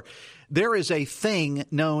before. There is a thing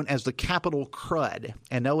known as the Capitol crud.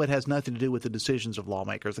 And no, it has nothing to do with the decisions of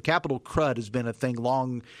lawmakers. The Capitol crud has been a thing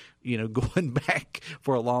long going back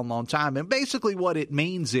for a long, long time. And basically what it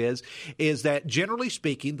means is that generally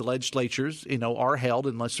speaking, the legislatures, are held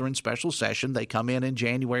unless they're in special session. They come in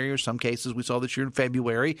January, or some cases we saw this year in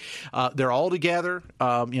February. They're all together,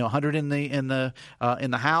 100 in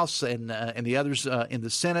the House and the others in the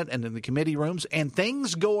Senate and in the committee rooms, and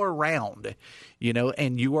things go around.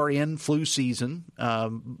 And you are in flu season,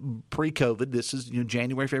 pre-COVID. This is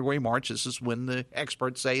January, February, March. This is when the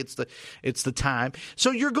experts say it's the time.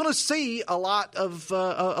 So you're going to see a lot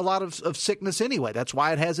of sickness anyway. That's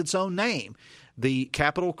why it has its own name, the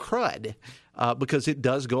Capitol crud, because it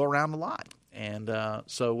does go around a lot. And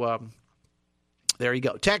so there you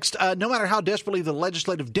go. Text, no matter how desperately the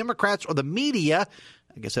legislative Democrats or the media,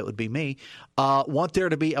 I guess that would be me, want there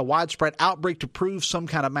to be a widespread outbreak to prove some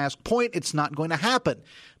kind of mask point, it's not going to happen.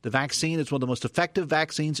 The vaccine is one of the most effective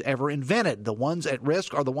vaccines ever invented. The ones at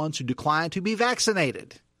risk are the ones who decline to be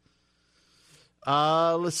vaccinated.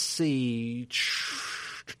 Let's see.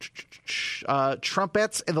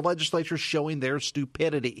 Trumpets in the legislature showing their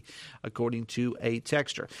stupidity, according to a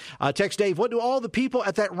texter. Text Dave, what do all the people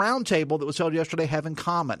at that round table that was held yesterday have in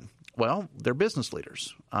common? Well, they're business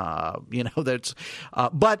leaders.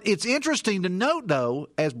 But it's interesting to note, though,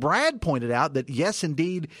 as Brad pointed out, that yes,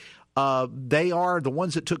 indeed, they are the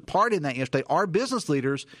ones that took part in that yesterday are business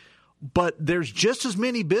leaders. But there's just as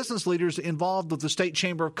many business leaders involved with the State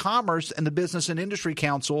Chamber of Commerce and the Business and Industry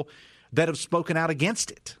Council that have spoken out against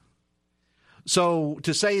it. So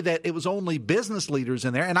to say that it was only business leaders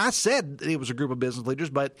in there, and I said it was a group of business leaders,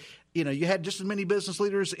 but you had just as many business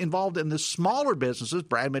leaders involved in the smaller businesses.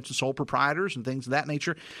 Brad mentioned sole proprietors and things of that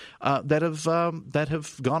nature that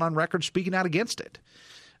have gone on record speaking out against it.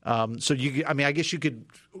 So I guess you could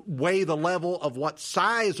weigh the level of what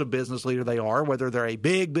size of business leader they are, whether they're a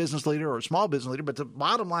big business leader or a small business leader. But the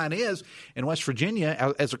bottom line is, in West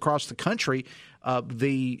Virginia, as across the country,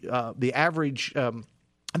 the average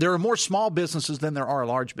there are more small businesses than there are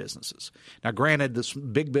large businesses. Now, granted, the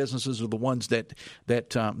big businesses are the ones that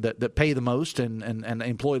pay the most and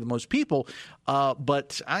employ the most people.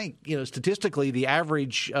 But statistically, the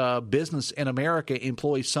average business in America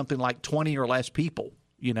employs something like 20 or less people.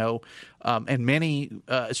 And many,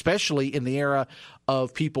 especially in the era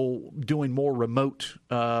of people doing more remote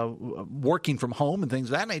working from home and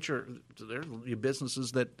things of that nature, there are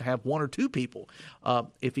businesses that have one or two people,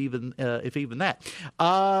 if even that.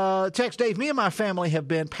 Text Dave, me and my family have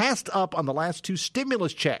been passed up on the last two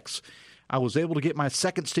stimulus checks. I was able to get my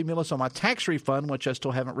second stimulus on my tax refund, which I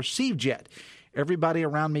still haven't received yet. Everybody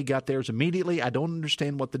around me got theirs immediately. I don't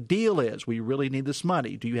understand what the deal is. We really need this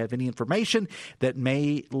money. Do you have any information that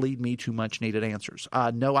may lead me to much needed answers?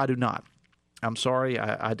 No, I do not. I'm sorry.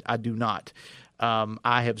 I do not.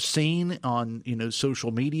 I have seen on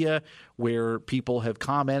social media where people have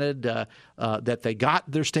commented that they got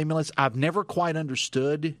their stimulus. I've never quite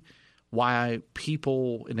understood why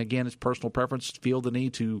people, and again, it's personal preference, feel the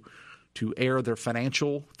need to air their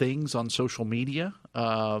financial things on social media.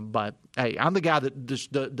 But, hey, I'm the guy that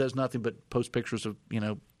just does nothing but post pictures of,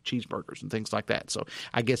 cheeseburgers and things like that. So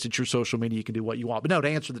I guess it's your social media. You can do what you want. But no, to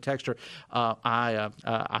answer the texter,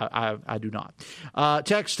 I do not.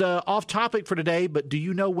 Text, off topic for today, but do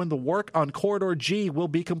you know when the work on Corridor G will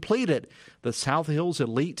be completed? The South Hills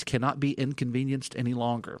elite cannot be inconvenienced any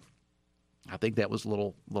longer. I think that was a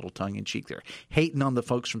little tongue-in-cheek there. Hating on the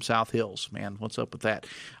folks from South Hills. Man, what's up with that?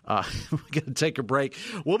 We're going to take a break.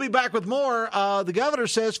 We'll be back with more. The governor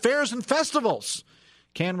says fairs and festivals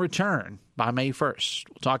can return by May 1st.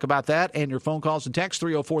 We'll talk about that and your phone calls and text,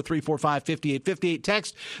 304-345-5858.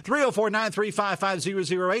 Text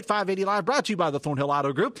 304-935-5008. 580 Live brought to you by the Thornhill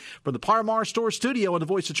Auto Group from the Parmar Store Studio and the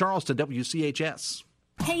Voice of Charleston, WCHS.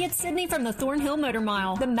 Hey, it's Sydney from the Thornhill Motor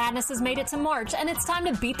Mile. The madness has made it to March, and it's time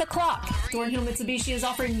to beat the clock. Thornhill Mitsubishi is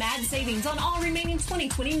offering mad savings on all remaining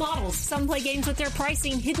 2020 models. Some play games with their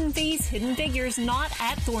pricing, hidden fees, hidden figures, not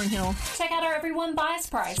at Thornhill. Check out our everyone buys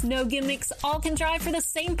price. No gimmicks, all can drive for the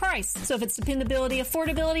same price. So if it's dependability,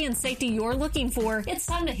 affordability, and safety you're looking for, it's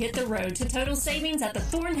time to hit the road to total savings at the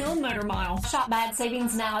Thornhill Motor Mile. Shop mad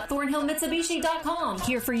savings now at ThornhillMitsubishi.com.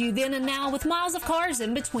 Here for you then and now with miles of cars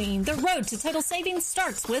in between. The road to total savings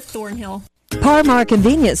starts with Thornhill. Parmar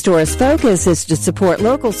Convenience Store's focus is to support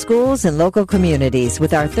local schools and local communities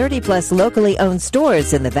with our 30-plus locally owned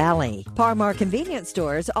stores in the Valley. Parmar Convenience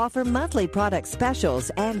Stores offer monthly product specials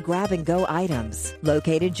and grab-and-go items.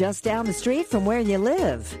 Located just down the street from where you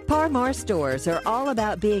live, Parmar stores are all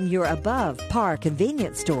about being your above-par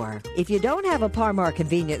convenience store. If you don't have a Parmar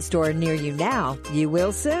Convenience Store near you now, you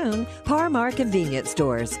will soon. Parmar Convenience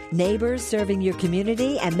Stores, neighbors serving your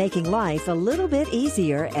community and making life a little bit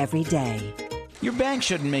easier every day. Your bank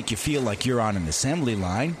shouldn't make you feel like you're on an assembly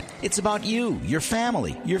line. It's about you, your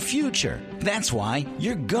family, your future. That's why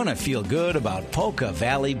you're gonna feel good about Polka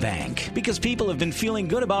Valley Bank, because people have been feeling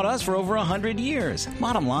good about us for over 100 years.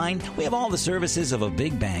 Bottom line, we have all the services of a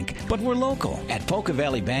big bank, but we're local. At Polka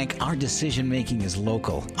Valley Bank, our decision-making is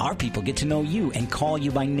local. Our people get to know you and call you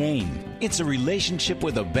by name. It's a relationship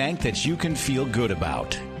with a bank that you can feel good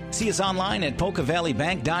about. See us online at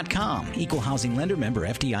polkavalleybank.com. Equal housing lender, member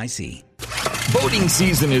FDIC. Boating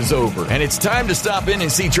season is over, and it's time to stop in and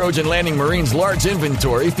see Trojan Landing Marine's large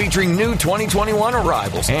inventory featuring new 2021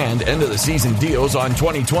 arrivals and end-of-the-season deals on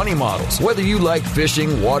 2020 models. Whether you like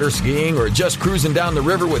fishing, water skiing, or just cruising down the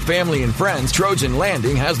river with family and friends, Trojan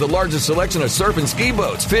Landing has the largest selection of surf and ski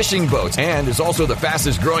boats, fishing boats, and is also the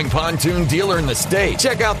fastest-growing pontoon dealer in the state.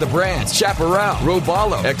 Check out the brands Chaparral,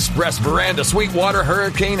 Robalo, Express Veranda, Sweetwater,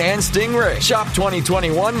 Hurricane, and Stingray. Shop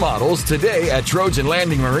 2021 models today at Trojan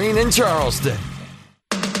Landing Marine in Charleston.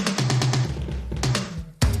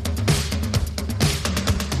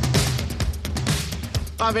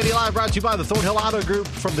 580 Live brought to you by the Thornhill Auto Group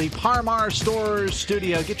from the Par-Mar Stores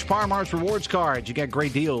studio. Get your Par-Mar's rewards card. You got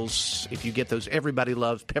great deals if you get those. Everybody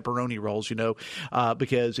loves pepperoni rolls,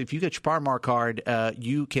 because if you get your Par-Mar card,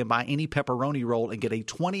 you can buy any pepperoni roll and get a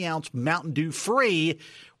 20-ounce Mountain Dew free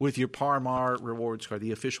with your Par-Mar rewards card.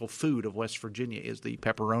 The official food of West Virginia is the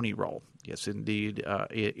pepperoni roll. Yes, indeed,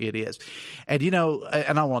 it is. And, and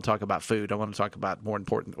I don't want to talk about food. I want to talk about more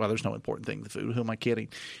important – well, there's no important thing than food. Who am I kidding?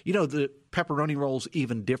 The pepperoni rolls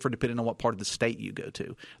even differ depending on what part of the state you go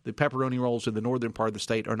to. The pepperoni rolls in the northern part of the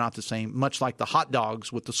state are not the same, much like the hot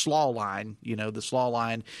dogs with the slaw line, the slaw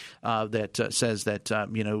line that says that,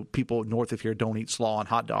 people north of here don't eat slaw on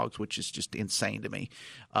hot dogs, which is just insane to me.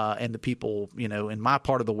 And the people, in my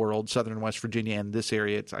part of the world, southern West Virginia and this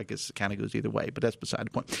area, I guess it kind of goes either way, but that's beside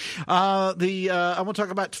the point. I want to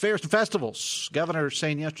talk about fairs and festivals. Governor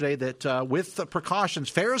saying yesterday that with the precautions,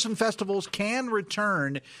 fairs and festivals can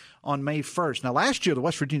return on May 1st. Now, last year, the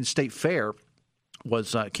West Virginia State Fair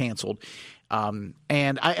was canceled. And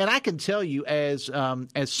I can tell you as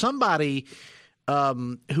somebody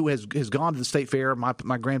who has gone to the state fair.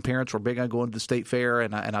 My grandparents were big on going to the state fair,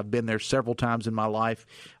 and I've been there several times in my life.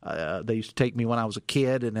 They used to take me when I was a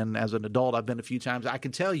kid, and then as an adult, I've been a few times. I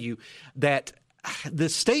can tell you that the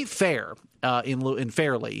state fair in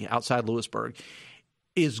Fairleigh, outside Lewisburg,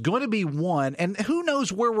 is going to be one, and who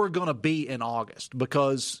knows where we're going to be in August,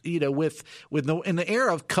 because in the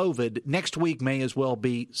era of COVID, next week may as well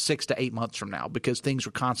be 6 to 8 months from now, because things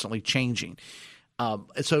are constantly changing.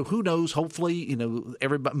 So who knows? Hopefully,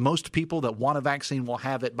 most people that want a vaccine will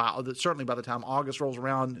have it certainly by the time August rolls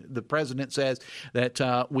around. The president says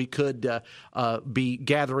that we could be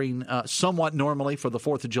gathering somewhat normally for the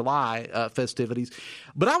 4th of July festivities.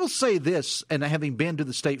 But I will say this, and having been to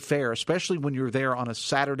the state fair, especially when you're there on a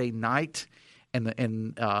Saturday night and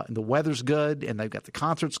the weather's good and they've got the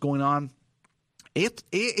concerts going on, it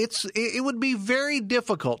would be very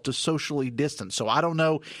difficult to socially distance. So I don't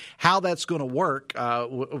know how that's going to work.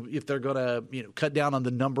 If they're going to cut down on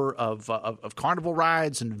the number of carnival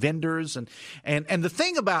rides and vendors and the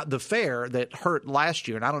thing about the fair that hurt last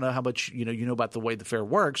year, and I don't know how much you know about the way the fair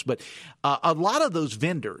works, but a lot of those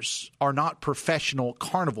vendors are not professional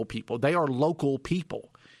carnival people. They are local people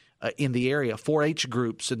in the area, 4-H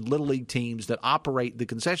groups and Little League teams that operate the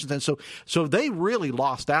concession stand. So they really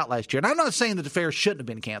lost out last year. And I'm not saying that the fair shouldn't have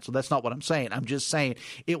been canceled. That's not what I'm saying. I'm just saying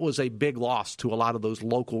it was a big loss to a lot of those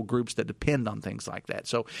local groups that depend on things like that.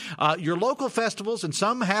 So your local festivals, and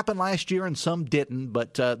some happened last year and some didn't,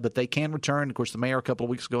 but they can return. Of course, the mayor a couple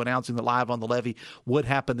of weeks ago announcing that Live on the Levee would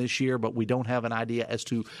happen this year, but we don't have an idea as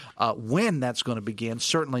to when that's going to begin.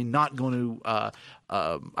 Certainly not going to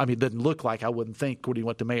it doesn't look like, I wouldn't think, according to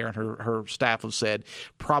what the mayor and her staff have said,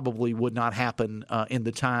 probably would not happen in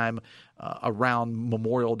the time around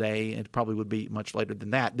Memorial Day. It probably would be much later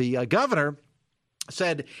than that. The governor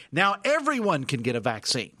said now everyone can get a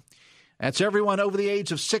vaccine. That's everyone over the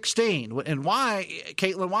age of 16. And why,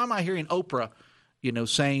 Caitlin, why am I hearing Oprah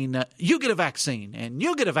saying you get a vaccine and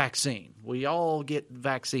you get a vaccine? We all get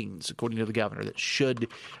vaccines, according to the governor, that should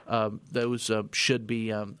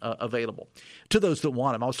be available to those that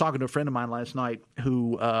want them. I was talking to a friend of mine last night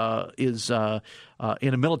who is in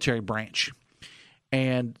a military branch,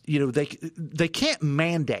 and they can't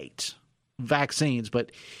mandate vaccines,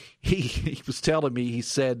 but he was telling me, he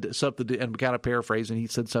said something, and I'm kind of paraphrasing, he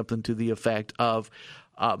said something to the effect of,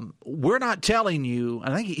 we're not telling you,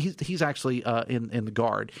 I think he's actually in the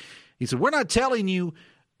Guard. He said, we're not telling you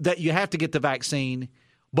that you have to get the vaccine,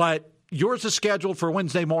 but yours is scheduled for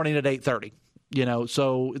Wednesday morning at 8:30.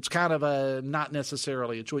 So it's kind of not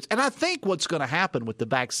necessarily a choice. And I think what's going to happen with the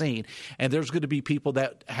vaccine, and there's going to be people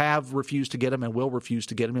that have refused to get them and will refuse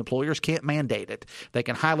to get them. Employers can't mandate it. They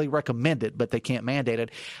can highly recommend it, but they can't mandate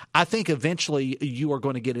it. I think eventually you are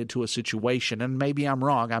going to get into a situation, and maybe I'm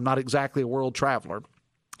wrong. I'm not exactly a world traveler.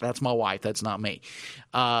 That's my wife. That's not me.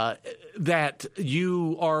 That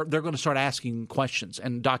they're going to start asking questions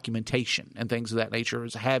and documentation and things of that nature.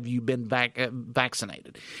 Have you been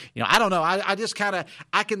vaccinated? I don't know.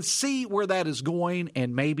 I can see where that is going,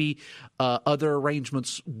 and maybe other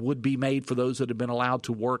arrangements would be made for those that have been allowed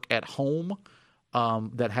to work at home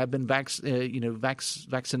that have been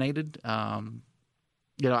vaccinated.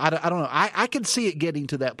 I don't know. I can see it getting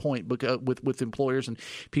to that point with employers and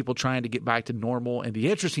people trying to get back to normal. And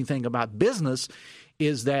the interesting thing about business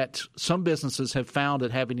is that some businesses have found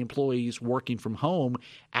that having employees working from home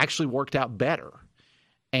actually worked out better.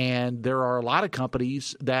 And there are a lot of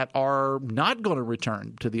companies that are not going to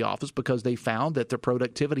return to the office because they found that their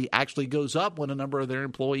productivity actually goes up when a number of their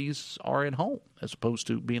employees are at home as opposed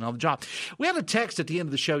to being on the job. We had a text at the end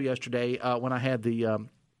of the show yesterday when I had the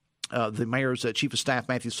mayor's chief of staff,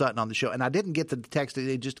 Matthew Sutton, on the show. And I didn't get the text.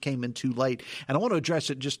 It just came in too late. And I want to address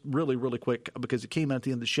it just really, really quick because it came in at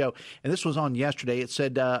the end of the show. And this was on yesterday. It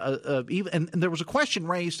said and there was a question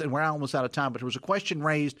raised, and we're almost out of time, but there was a question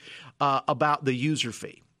raised about the user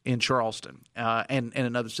fee in Charleston and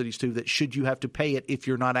in other cities too, that should you have to pay it if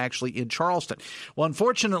you're not actually in Charleston? Well,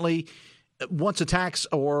 unfortunately, once a tax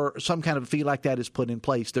or some kind of fee like that is put in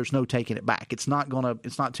place, there's no taking it back. It's not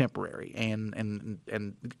temporary, and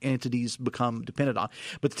entities become dependent on.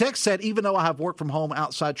 But the text said, even though I have worked from home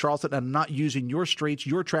outside Charleston and I'm not using your streets,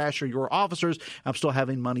 your trash, or your officers, I'm still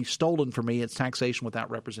having money stolen from me. It's taxation without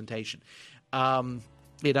representation.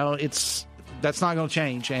 That's not going to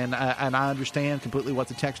change, and I understand completely what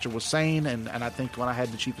the texter was saying, and I think when I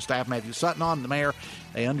had the chief of staff, Matthew Sutton, on, the mayor,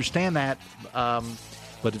 they understand that.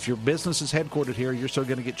 But if your business is headquartered here, you're still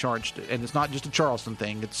going to get charged. And it's not just a Charleston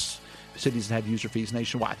thing. It's cities that have user fees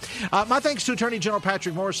nationwide. My thanks to Attorney General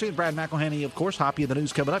Patrick Morrisey and Brad McElhenney, of course. Hoppy in the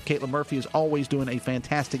news coming up. Caitlin Murphy is always doing a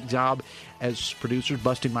fantastic job as producer,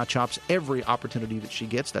 busting my chops every opportunity that she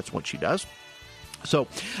gets. That's what she does. So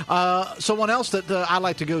someone else that I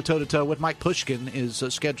like to go toe-to-toe with, Mike Pushkin, is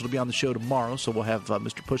scheduled to be on the show tomorrow, so we'll have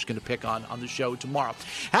Mr. Pushkin to pick on the show tomorrow.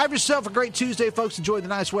 Have yourself a great Tuesday, folks. Enjoy the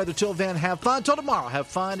nice weather. Till then, have fun. Till tomorrow, have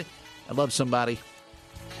fun and love somebody.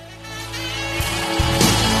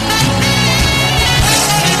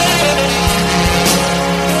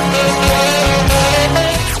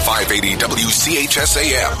 .580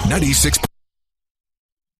 WCHSAM 96.